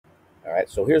All right,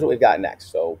 so here's what we've got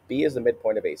next. So B is the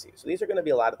midpoint of AC. So these are going to be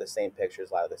a lot of the same pictures,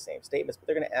 a lot of the same statements, but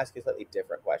they're going to ask you slightly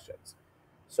different questions.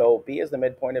 So B is the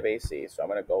midpoint of AC. So I'm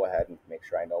going to go ahead and make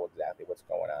sure I know exactly what's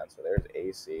going on. So there's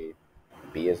AC.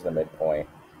 B is the midpoint.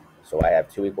 So I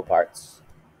have two equal parts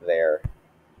there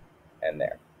and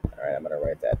there. All right, I'm going to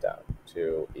write that down.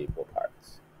 Two equal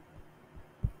parts.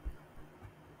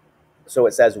 So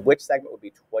it says which segment would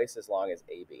be twice as long as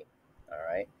AB.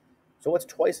 All right. So what's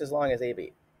twice as long as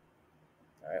AB?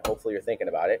 All right, hopefully you're thinking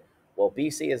about it. Well,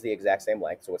 BC is the exact same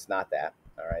length, so it's not that.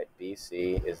 All right,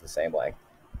 BC is the same length.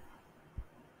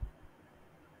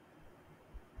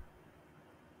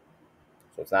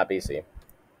 So it's not BC.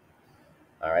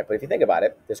 All right, but if you think about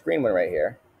it, this green one right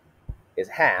here is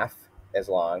half as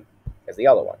long as the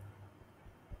other one.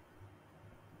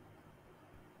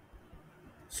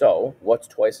 So what's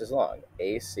twice as long?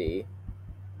 AC,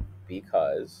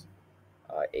 because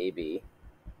AB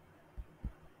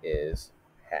is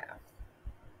half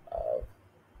of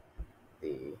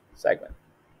the segment.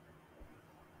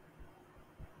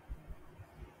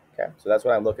 Okay, so that's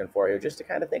what I'm looking for here, just to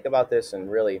kind of think about this and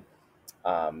really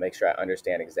make sure I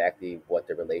understand exactly what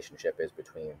the relationship is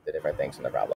between the different things in the problem.